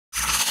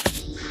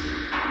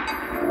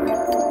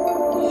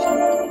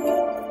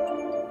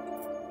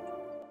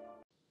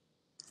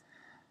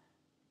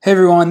Hey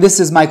everyone, this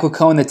is Michael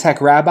Cohen, the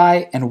Tech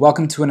Rabbi, and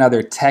welcome to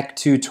another tech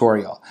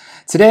tutorial.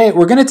 Today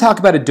we're going to talk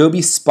about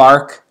Adobe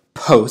Spark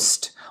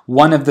Post,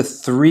 one of the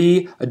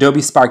 3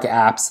 Adobe Spark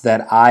apps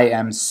that I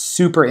am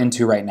super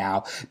into right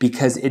now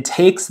because it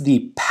takes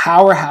the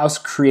powerhouse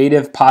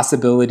creative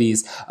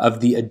possibilities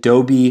of the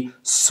Adobe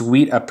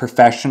suite of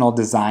professional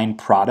design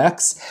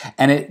products,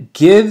 and it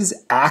gives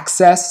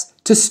access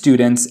to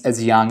students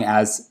as young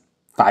as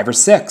 5 or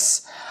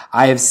 6.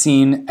 I have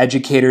seen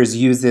educators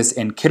use this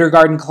in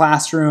kindergarten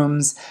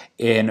classrooms,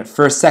 in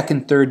 1st,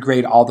 2nd, 3rd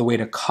grade, all the way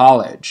to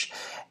college.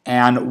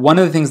 And one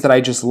of the things that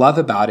I just love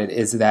about it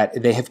is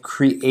that they have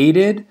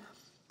created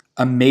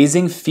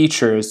amazing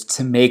features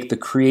to make the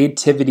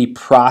creativity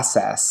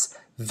process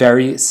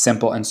very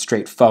simple and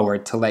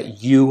straightforward to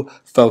let you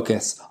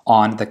focus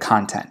on the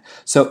content.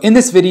 So in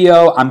this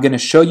video, I'm going to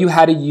show you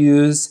how to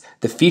use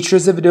the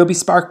features of Adobe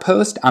Spark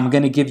Post. I'm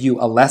going to give you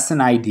a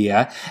lesson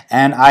idea,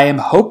 and I am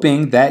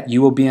hoping that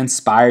you will be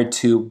inspired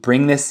to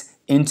bring this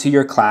into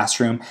your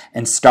classroom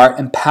and start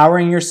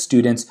empowering your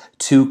students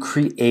to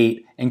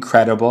create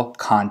incredible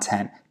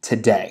content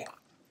today.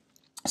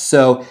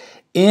 So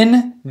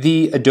in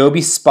the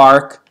Adobe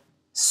Spark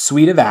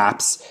suite of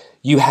apps,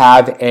 you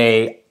have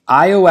a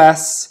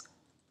iOS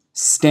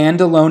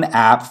standalone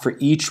app for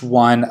each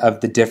one of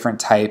the different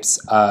types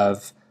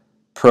of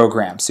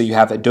programs. So you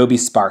have Adobe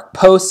Spark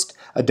Post,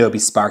 Adobe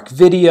Spark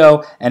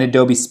Video, and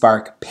Adobe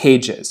Spark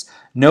Pages.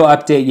 No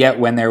update yet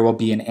when there will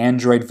be an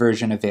Android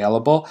version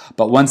available,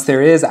 but once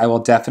there is, I will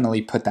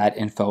definitely put that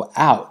info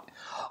out.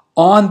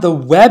 On the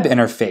web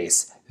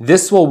interface,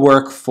 this will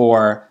work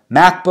for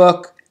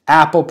MacBook,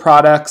 Apple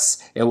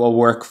products, it will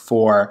work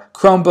for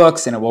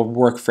Chromebooks, and it will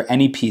work for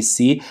any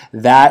PC.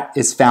 That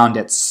is found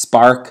at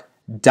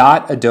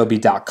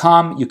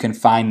spark.adobe.com. You can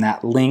find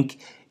that link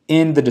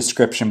in the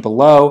description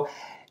below.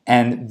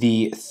 And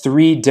the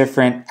 3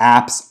 different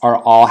apps are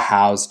all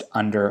housed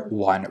under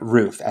one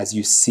roof, as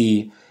you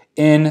see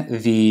in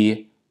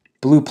the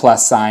blue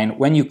plus sign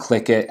when you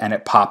click it and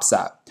it pops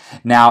up.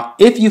 Now,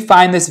 if you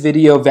find this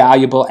video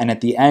valuable and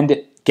at the end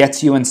it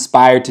gets you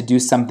inspired to do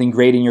something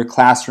great in your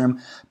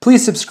classroom,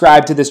 please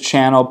subscribe to this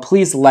channel,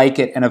 please like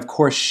it, and of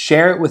course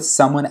share it with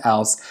someone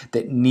else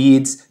that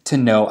needs to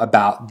know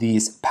about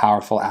these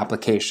powerful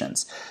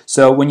applications.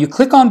 So when you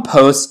click on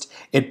Post,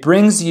 it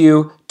brings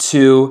you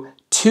to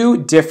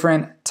 2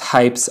 different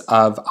types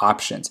of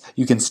options.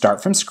 You can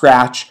start from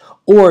scratch,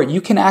 or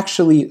you can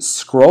actually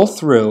scroll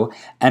through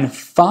and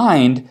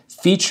find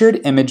featured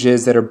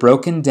images that are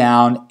broken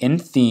down in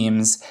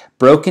themes,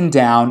 broken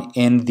down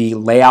in the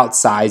layout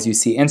size. You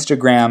see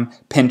Instagram,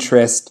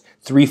 Pinterest,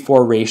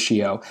 3:4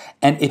 ratio.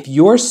 And if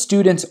your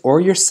students or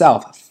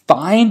yourself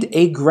find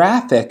a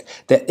graphic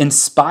that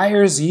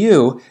inspires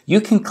you,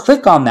 you can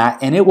click on that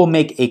and it will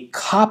make a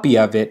copy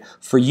of it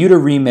for you to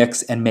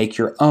remix and make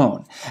your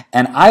own.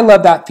 And I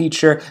love that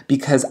feature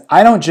because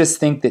I don't just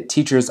think that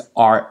teachers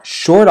are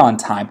short on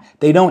time,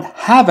 they don't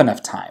have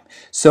enough time.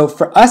 So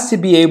for us to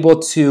be able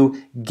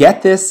to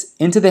get this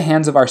into the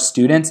hands of our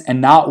students and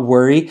not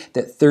worry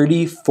that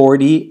 30,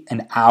 40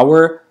 an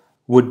hour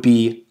would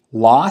be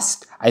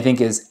lost, I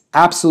think is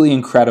absolutely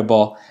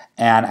incredible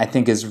and I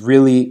think is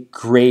really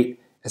great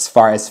as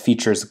far as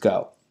features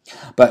go.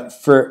 But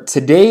for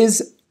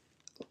today's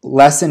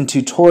lesson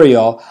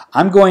tutorial,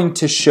 I'm going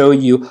to show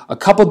you a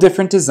couple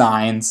different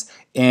designs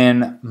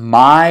in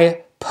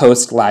my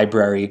post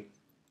library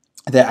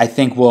that I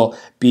think will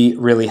be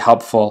really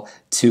helpful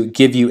to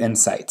give you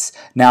insights.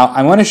 Now,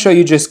 I want to show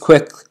you just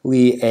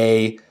quickly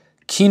a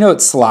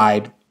Keynote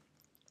Slide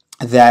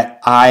that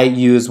I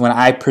use when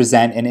I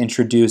present and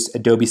introduce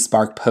Adobe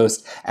Spark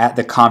Post at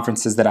the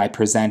conferences that I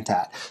present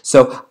at.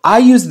 So I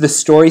use the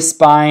Story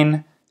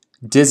Spine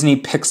Disney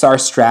Pixar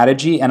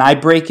strategy, and I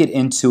break it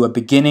into a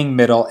beginning,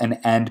 middle, and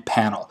end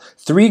panel.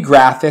 3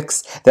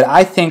 graphics that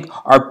I think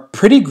are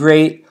pretty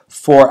great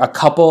for a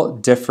couple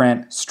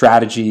different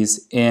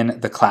strategies in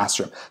the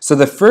classroom. So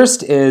the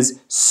first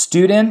is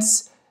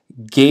students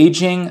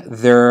gauging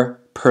their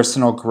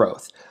personal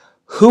growth.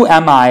 Who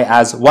am I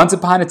as once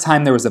upon a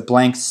time there was a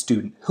blank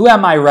student? Who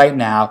am I right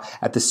now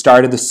at the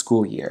start of the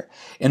school year?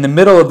 In the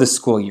middle of the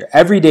school year?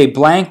 Every day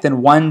blank,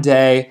 then one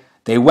day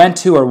they went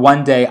to, or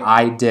one day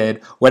I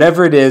did,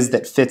 whatever it is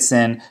that fits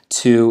in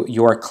to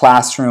your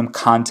classroom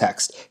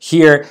context.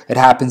 Here, it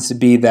happens to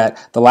be that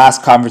the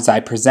last conference I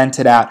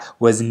presented at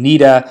was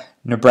NEDA,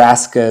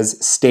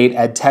 Nebraska's State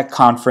Ed Tech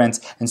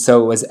Conference, and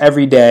so it was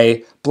every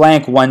day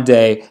blank, one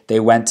day they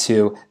went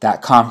to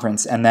that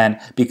conference, and then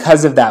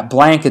because of that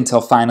blank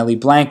until finally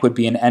blank would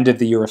be an end of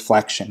the year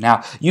reflection.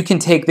 Now you can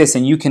take this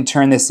and you can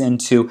turn this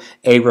into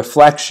a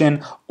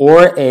reflection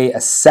or a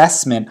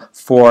assessment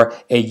for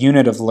a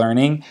unit of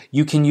learning.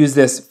 You can use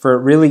this for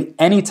really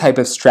any type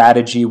of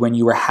strategy when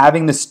you are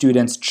having the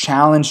students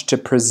challenged to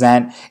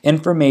present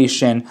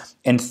information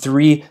in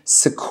 3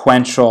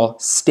 sequential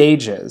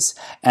stages.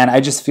 And I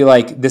just feel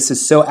like this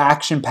is so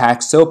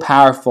action-packed, so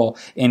powerful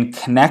in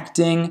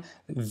connecting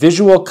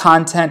visual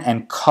content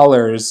and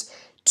colors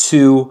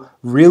to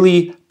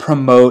really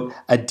promote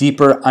a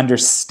deeper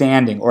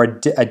understanding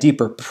or a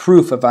deeper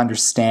proof of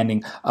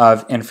understanding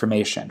of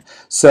information.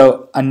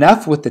 So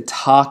enough with the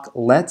talk,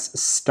 let's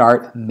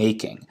start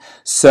making.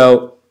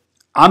 So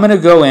I'm going to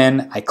go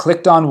in, I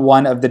clicked on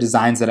one of the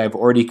designs that I've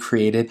already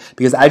created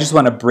because I just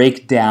want to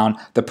break down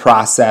the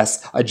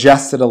process,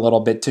 adjust it a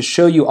little bit to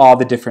show you all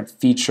the different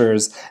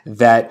features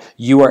that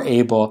you are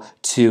able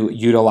to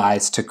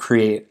utilize to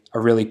create a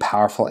really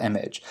powerful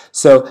image.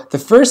 So the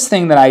first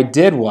thing that I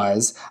did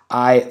was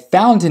I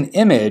found an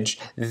image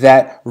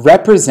that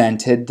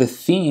represented the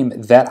theme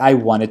that I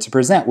wanted to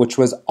present, which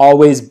was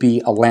always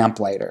be a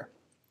lamplighter.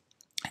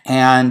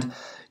 And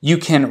you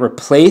can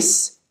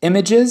replace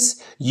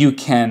images, you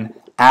can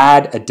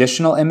add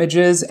additional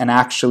images and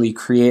actually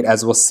create,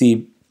 as we'll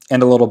see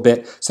in a little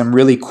bit, some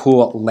really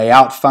cool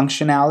layout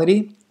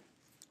functionality.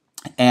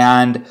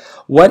 And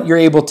what you're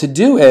able to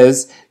do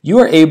is you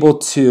are able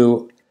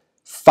to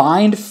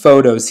find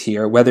photos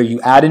here, whether you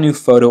add a new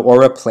photo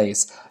or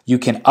replace. You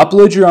can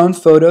upload your own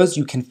photos,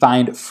 you can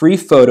find free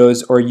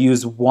photos, or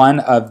use one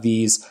of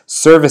these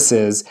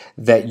services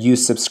that you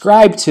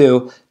subscribe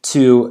to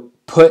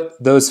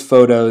put those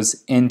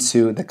photos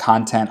into the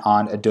content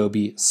on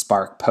Adobe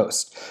Spark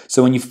Post.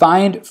 So when you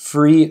find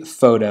free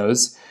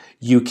photos,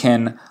 you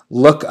can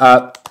look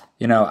up,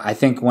 I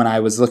think when I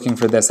was looking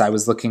for this, I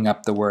was looking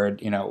up the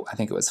word, I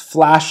think it was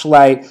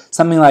flashlight,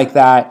 something like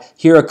that.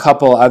 Here are a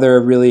couple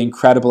other really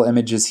incredible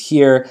images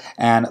here.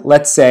 And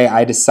let's say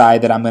I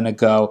decide that I'm going to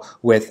go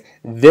with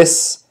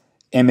this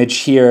image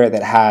here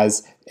that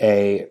has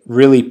a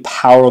really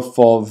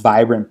powerful,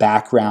 vibrant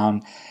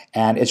background.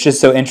 And it's just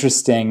so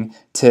interesting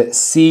to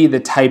see the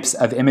types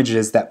of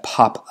images that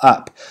pop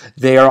up.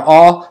 They are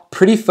all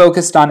pretty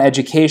focused on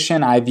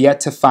education. I've yet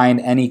to find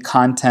any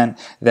content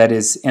that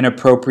is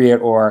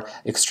inappropriate or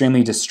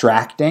extremely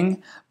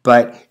distracting,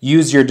 but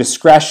use your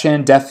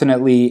discretion.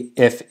 Definitely,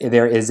 if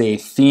there is a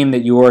theme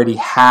that you already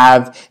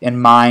have in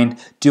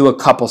mind, do a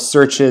couple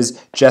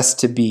searches just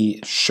to be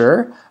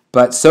sure.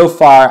 But so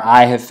far,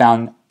 I have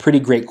found pretty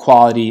great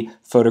quality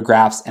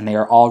photographs, and they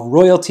are all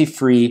royalty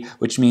free,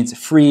 which means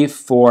free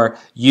for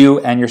you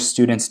and your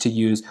students to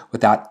use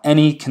without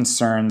any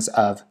concerns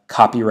of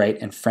copyright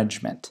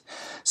infringement.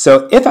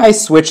 So if I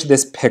switch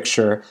this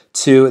picture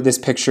to this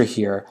picture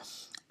here,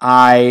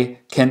 I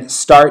can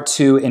start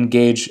to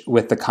engage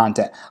with the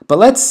content. But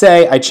let's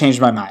say I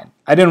changed my mind.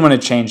 I didn't want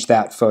to change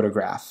that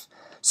photograph.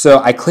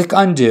 So I click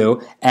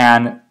undo,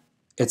 and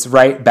it's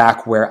right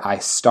back where I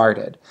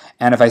started.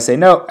 And if I say,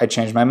 no, I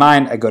changed my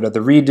mind, I go to the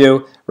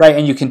redo, right?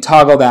 And you can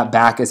toggle that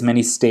back as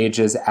many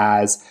stages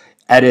as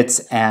edits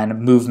and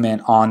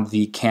movement on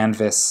the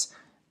canvas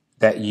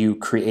that you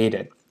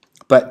created.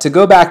 But to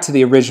go back to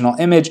the original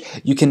image,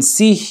 you can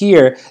see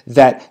here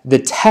that the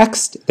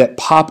text that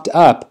popped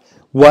up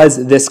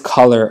was this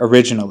color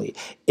originally.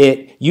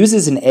 It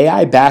uses an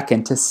AI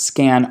backend to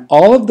scan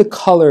all of the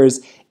colors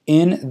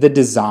in the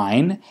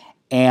design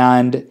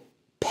and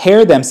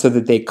pair them so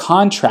that they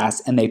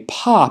contrast and they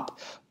pop,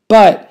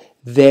 but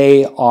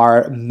they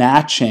are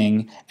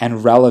matching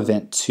and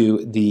relevant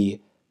to the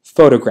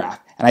photograph.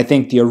 And I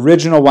think the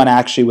original one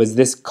actually was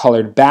this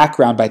colored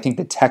background, but I think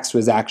the text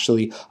was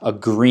actually a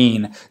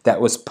green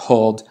that was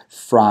pulled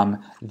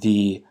from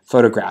the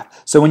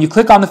photograph. So when you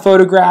click on the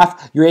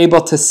photograph, you're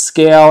able to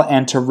scale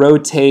and to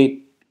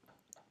rotate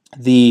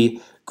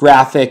the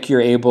graphic.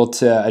 You're able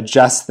to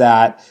adjust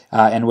that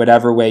in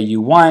whatever way you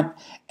want.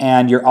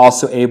 And you're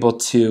also able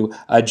to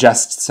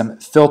adjust some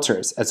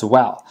filters as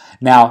well.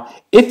 Now,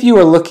 if you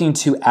are looking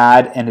to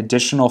add an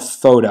additional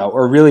photo,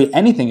 or really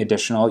anything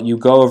additional, you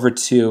go over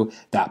to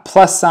that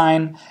plus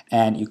sign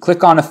and you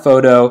click on a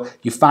photo,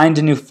 you find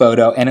a new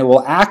photo, and it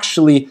will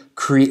actually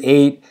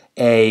create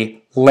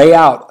a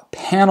layout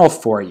panel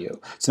for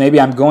you. So maybe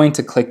I'm going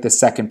to click the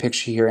second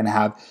picture here and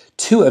have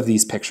two of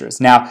these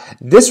pictures. Now,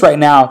 this right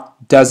now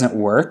doesn't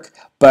work,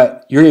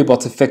 but you're able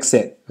to fix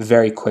it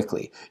very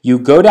quickly. You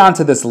go down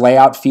to this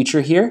layout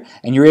feature here,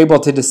 and you're able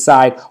to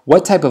decide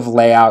what type of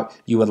layout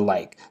you would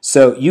like.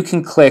 So you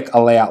can click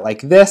a layout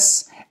like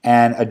this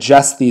and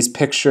adjust these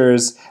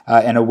pictures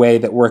in a way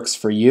that works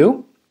for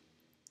you.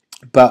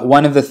 But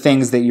one of the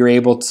things that you're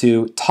able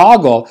to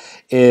toggle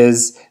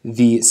is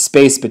the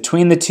space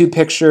between the two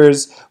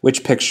pictures.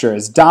 Which picture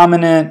is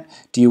dominant?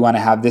 Do you want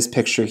to have this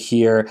picture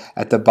here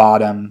at the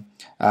bottom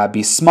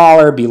be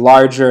smaller, be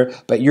larger?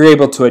 But you're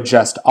able to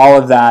adjust all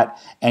of that,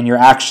 and you're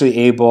actually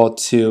able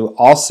to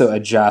also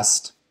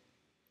adjust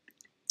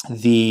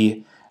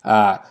the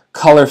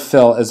color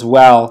fill as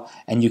well,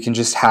 and you can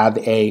just have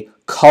a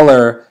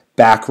color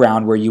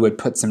background where you would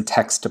put some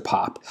text to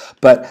pop.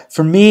 But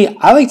for me,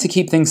 I like to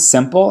keep things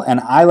simple, and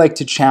I like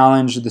to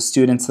challenge the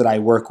students that I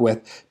work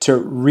with to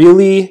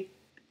really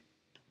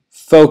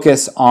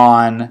focus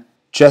on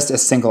just a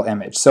single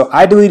image. So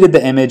I deleted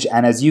the image,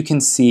 and as you can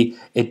see,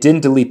 it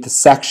didn't delete the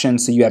section,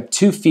 so you have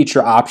two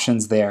feature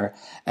options there,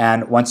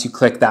 and once you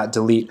click that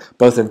delete,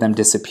 both of them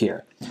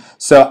disappear.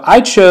 So I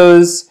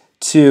chose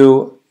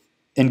to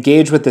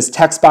engage with this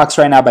text box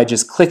right now by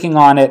just clicking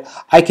on it.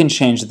 I can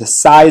change the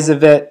size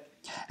of it,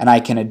 and I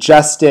can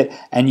adjust it,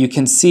 and you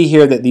can see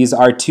here that these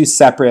are two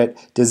separate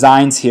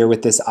designs here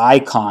with this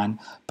icon,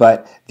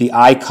 but the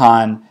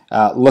icon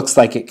looks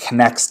like it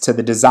connects to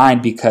the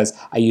design because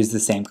I use the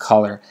same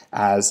color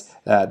as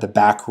the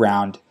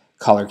background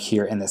color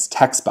here in this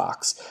text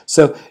box.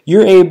 So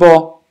you're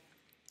able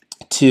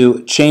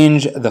to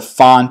change the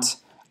font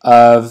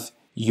of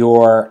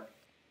your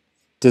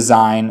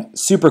design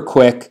super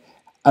quick.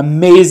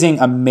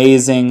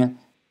 Amazing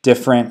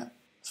different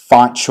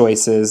font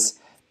choices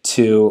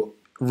to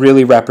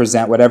really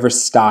represent whatever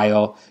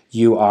style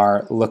you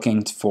are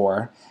looking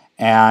for.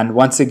 And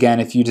once again,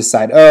 if you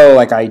decide, oh,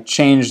 like I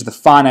changed the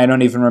font, I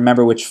don't even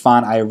remember which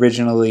font I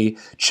originally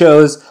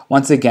chose,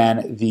 once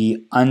again,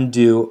 the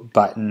undo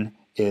button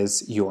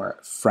is your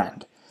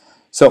friend.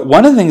 So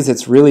one of the things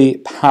that's really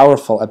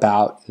powerful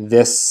about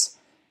this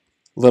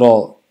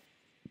little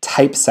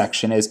type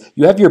section is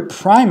you have your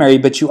primary,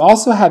 but you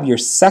also have your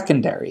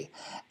secondary.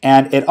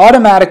 And it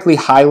automatically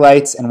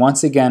highlights and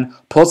once again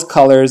pulls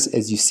colors.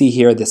 As you see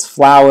here, this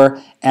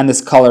flower and this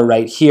color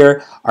right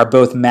here are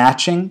both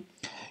matching.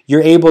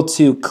 You're able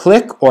to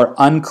click or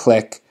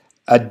unclick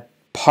a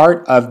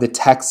part of the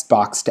text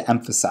box to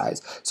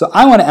emphasize. So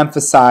I want to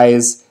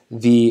emphasize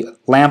the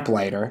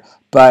lamplighter,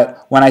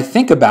 but when I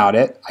think about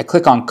it, I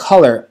click on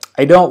color.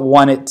 I don't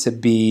want it to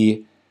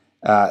be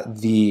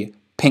the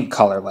pink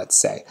color, let's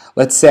say.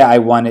 Let's say I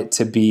want it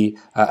to be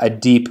a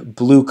deep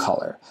blue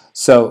color.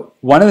 So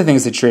one of the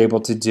things that you're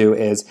able to do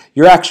is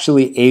you're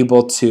actually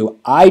able to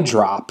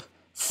eyedrop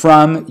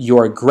from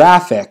your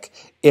graphic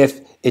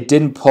if it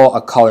didn't pull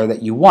a color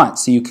that you want.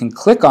 So you can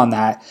click on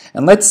that,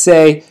 and let's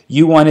say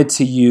you wanted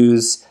to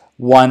use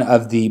one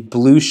of the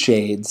blue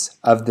shades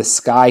of the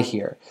sky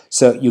here.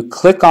 So you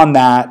click on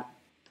that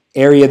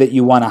area that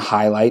you want to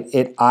highlight,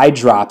 it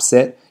eyedrops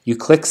it, you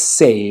click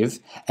save,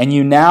 and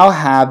you now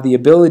have the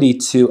ability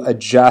to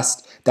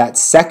adjust that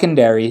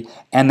secondary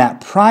and that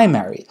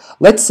primary.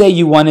 Let's say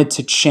you wanted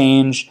to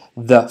change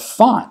the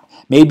font.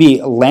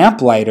 Maybe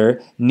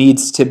lamplighter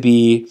needs to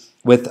be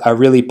with a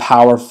really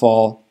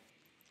powerful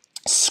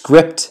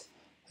script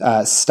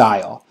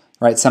style,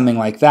 right? Something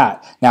like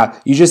that. Now,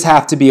 you just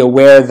have to be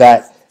aware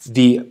that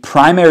the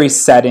primary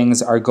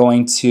settings are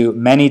going to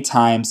many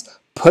times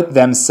put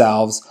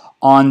themselves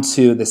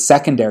onto the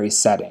secondary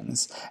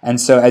settings. And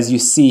so as you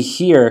see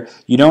here,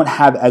 you don't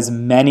have as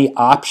many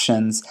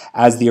options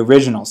as the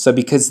original. So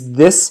because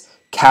this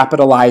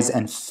capitalize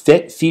and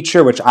fit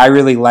feature, which I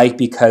really like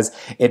because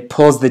it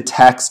pulls the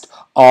text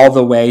all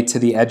the way to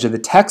the edge of the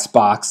text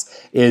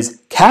box,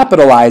 is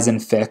capitalize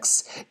and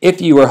fix. If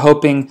you were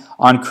hoping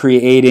on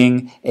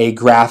creating a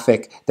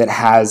graphic that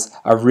has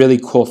a really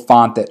cool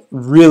font that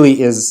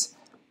really is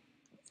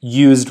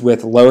used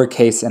with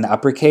lowercase and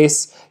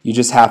uppercase, you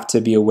just have to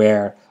be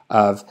aware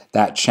of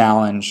that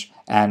challenge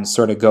and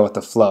sort of go with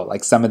the flow.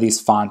 Like some of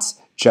these fonts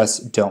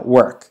just don't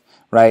work,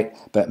 right?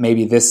 But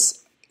maybe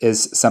this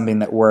is something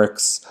that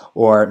works,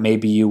 or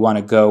maybe you want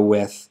to go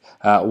with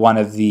one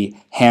of the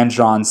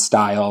hand-drawn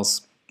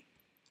styles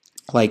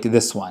like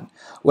this one.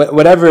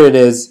 Whatever it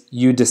is,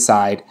 you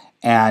decide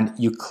and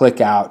you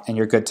click out and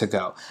you're good to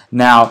go.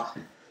 Now,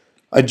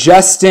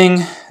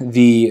 adjusting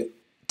the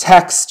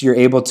text, you're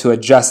able to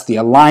adjust the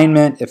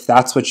alignment. If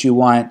that's what you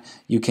want,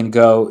 you can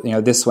go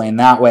this way and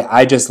that way.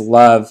 I just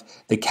love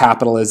the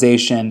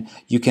capitalization.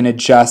 You can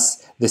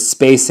adjust the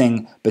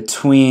spacing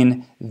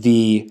between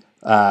the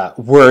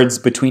words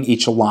between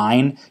each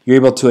line. You're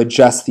able to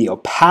adjust the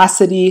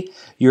opacity.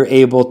 You're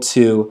able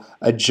to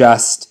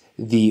adjust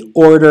the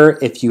order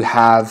if you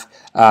have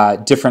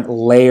different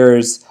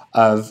layers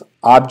of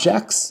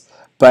objects.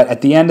 But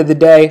at the end of the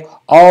day,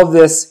 all of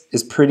this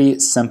is pretty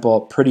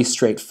simple, pretty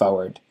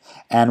straightforward.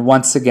 And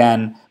once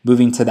again,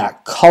 moving to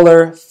that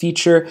color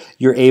feature,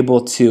 you're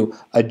able to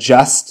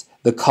adjust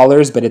the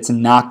colors, but it's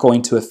not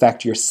going to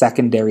affect your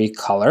secondary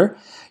color.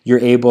 You're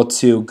able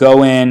to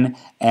go in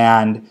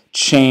and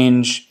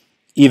change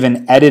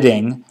even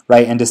editing,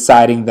 right, and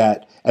deciding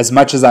that as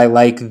much as I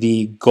like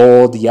the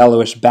gold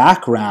yellowish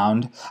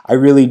background, I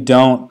really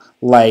don't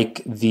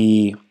like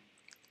the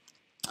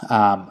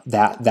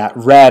that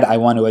red. I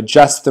want to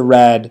adjust the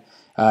red,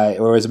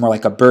 or is it more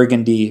like a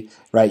burgundy,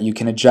 right? You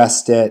can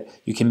adjust it.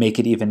 You can make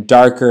it even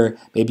darker.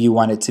 Maybe you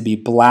want it to be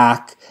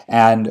black,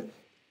 and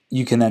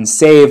you can then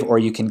save or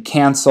you can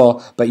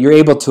cancel, but you're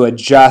able to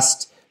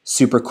adjust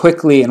super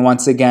quickly. And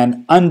once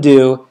again,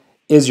 undo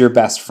is your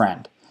best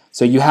friend.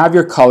 So you have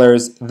your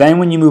colors. Then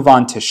when you move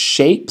on to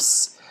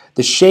shapes,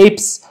 the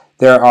shapes,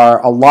 there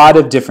are a lot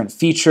of different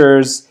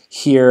features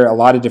here, a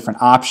lot of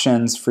different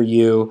options for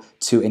you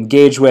to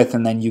engage with,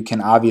 and then you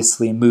can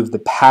obviously move the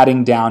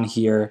padding down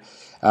here.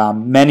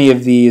 Many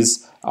of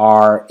these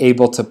are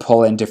able to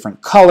pull in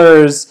different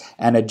colors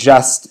and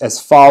adjust as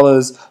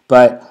follows,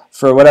 but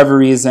for whatever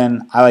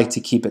reason, I like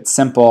to keep it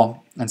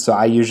simple, and so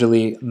I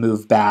usually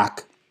move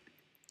back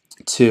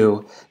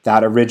to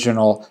that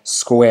original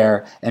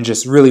square and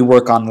just really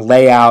work on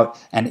layout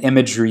and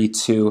imagery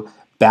to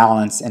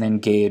balance and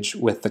engage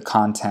with the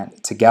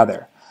content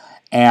together.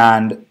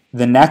 And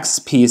the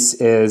next piece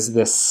is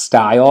this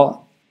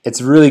style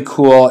It's really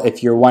cool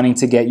if you're wanting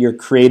to get your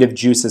creative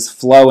juices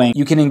flowing.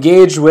 You can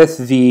engage with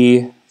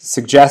the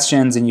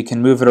suggestions and you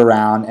can move it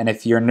around, and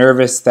if you're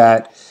nervous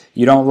that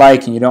you don't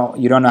like and you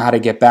don't know how to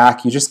get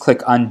back, you just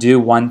click undo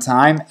one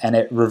time and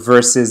it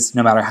reverses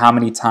no matter how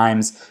many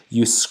times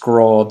you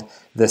scrolled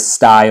the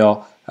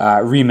style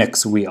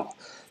remix wheel.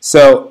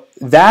 So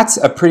that's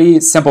a pretty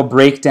simple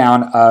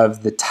breakdown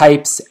of the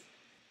typeset,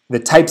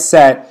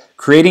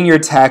 creating your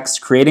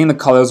text, creating the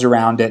colors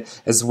around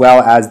it, as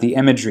well as the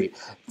imagery.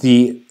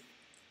 The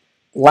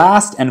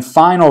last and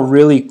final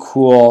really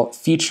cool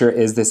feature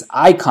is this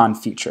icon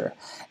feature.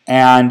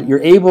 And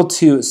you're able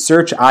to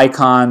search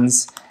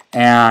icons,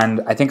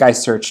 and I think I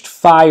searched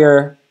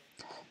fire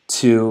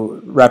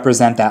to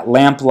represent that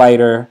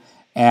lamplighter,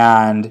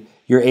 and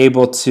you're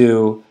able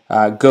to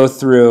go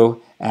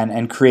through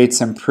and create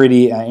some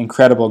pretty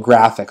incredible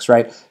graphics,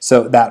 right?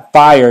 So that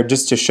fire,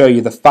 just to show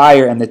you, the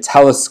fire and the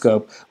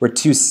telescope were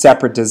two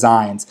separate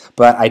designs,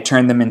 but I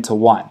turned them into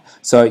one.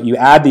 So you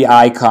add the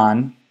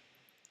icon,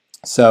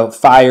 so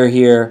fire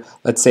here,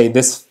 let's say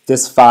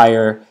this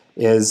fire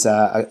is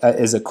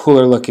a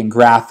cooler looking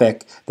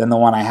graphic than the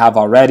one I have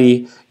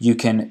already. You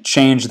can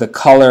change the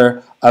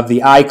color of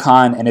the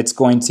icon and it's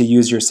going to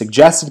use your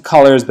suggested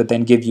colors but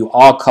then give you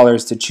all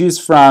colors to choose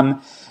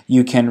from.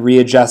 You can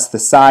readjust the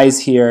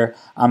size here.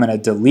 I'm going to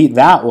delete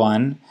that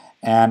one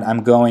and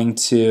I'm going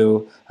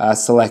to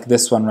select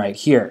this one right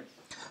here.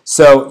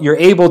 So you're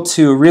able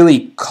to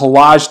really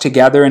collage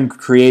together and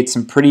create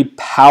some pretty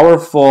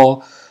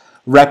powerful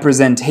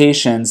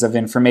representations of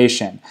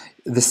information.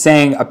 The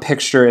saying, a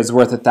picture is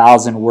worth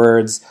 1,000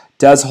 words,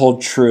 does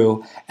hold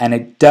true, and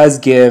it does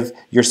give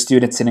your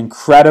students an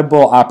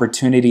incredible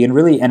opportunity and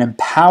really an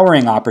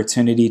empowering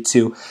opportunity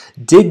to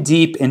dig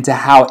deep into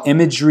how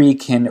imagery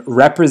can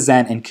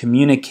represent and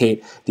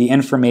communicate the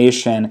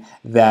information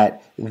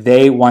that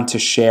they want to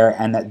share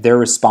and that they're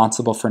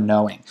responsible for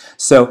knowing.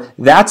 So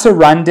that's a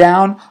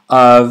rundown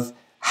of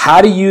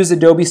how to use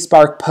Adobe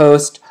Spark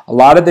Post, a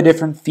lot of the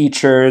different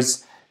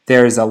features.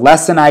 There's a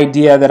lesson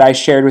idea that I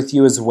shared with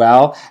you as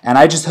well, and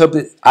I just hope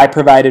that I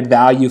provided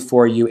value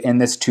for you in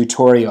this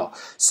tutorial.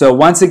 So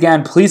once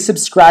again, please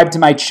subscribe to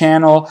my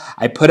channel.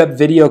 I put up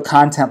video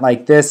content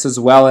like this as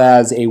well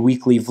as a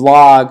weekly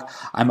vlog.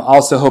 I'm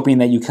also hoping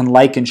that you can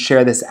like and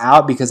share this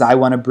out because I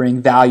want to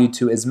bring value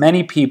to as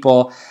many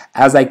people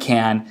as I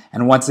can.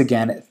 And once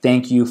again,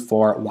 thank you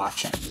for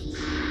watching.